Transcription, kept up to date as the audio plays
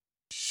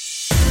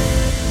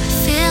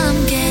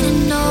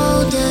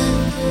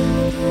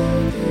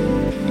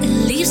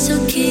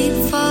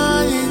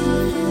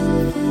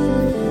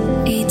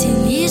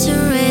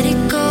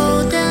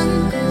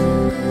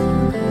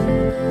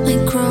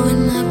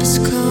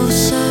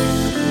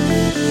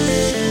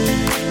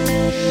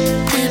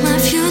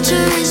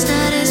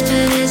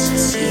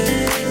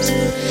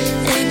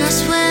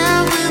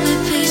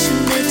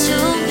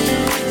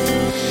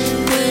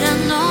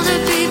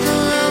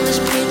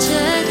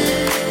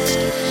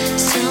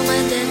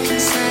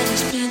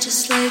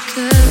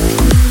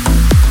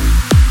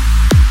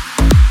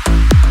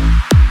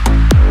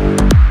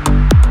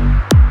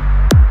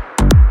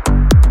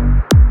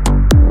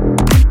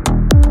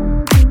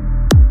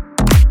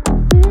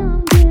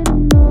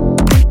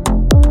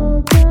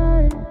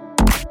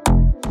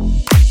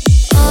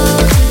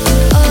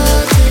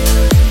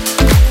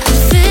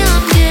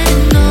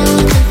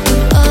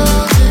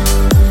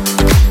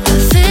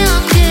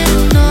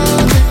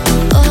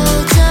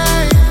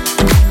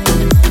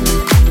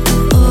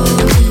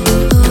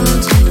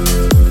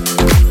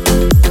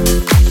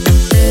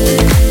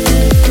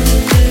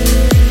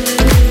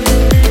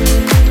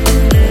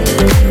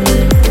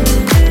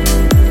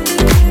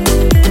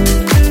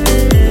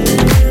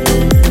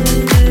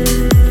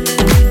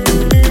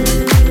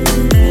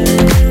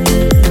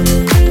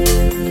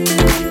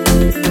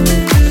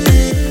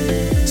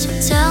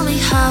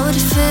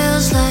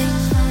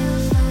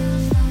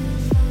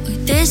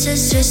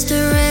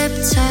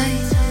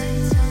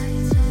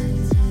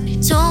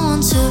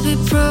want to be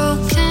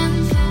broken,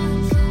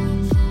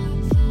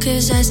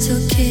 'cause I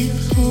still keep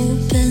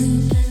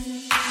hoping.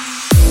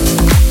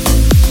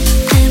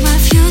 And my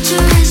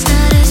future is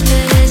not as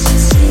bad as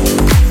it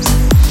seems,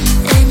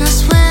 and I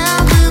swear I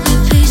will be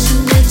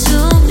patient, they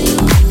told me.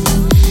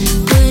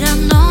 But I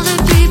know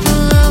that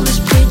people always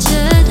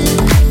pretend it.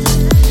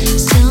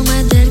 Still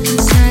my dark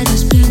inside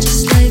has been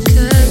just like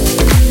a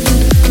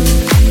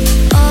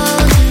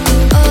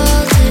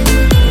all day.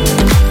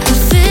 I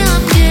feel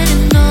I'm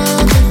getting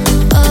older,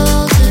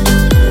 older.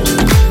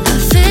 I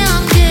feel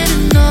I'm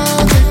getting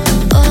older,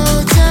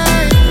 older.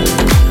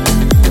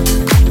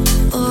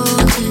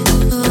 Older,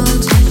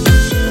 older.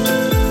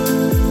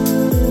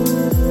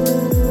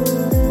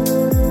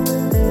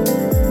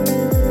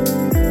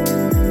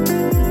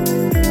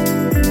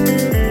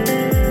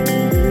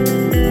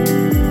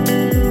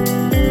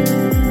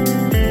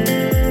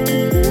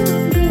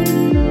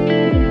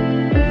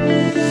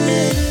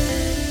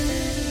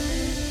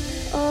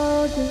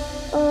 Older,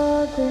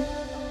 older.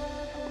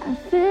 I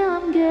feel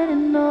I'm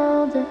getting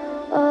older,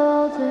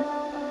 older.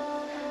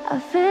 I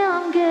feel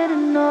I'm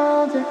getting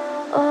older,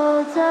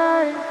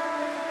 older.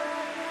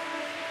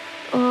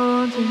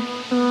 Older,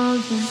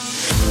 older.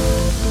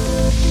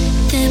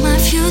 Then my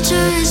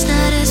future is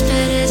not as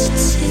bad as it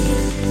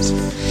seems,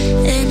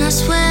 and I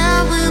swear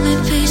I will be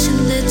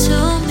patient, they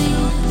told me.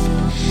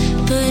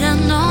 But I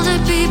know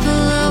that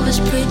people always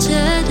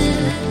pretend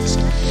it.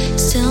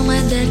 Still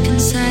my dark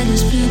inside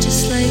has been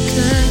just like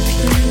a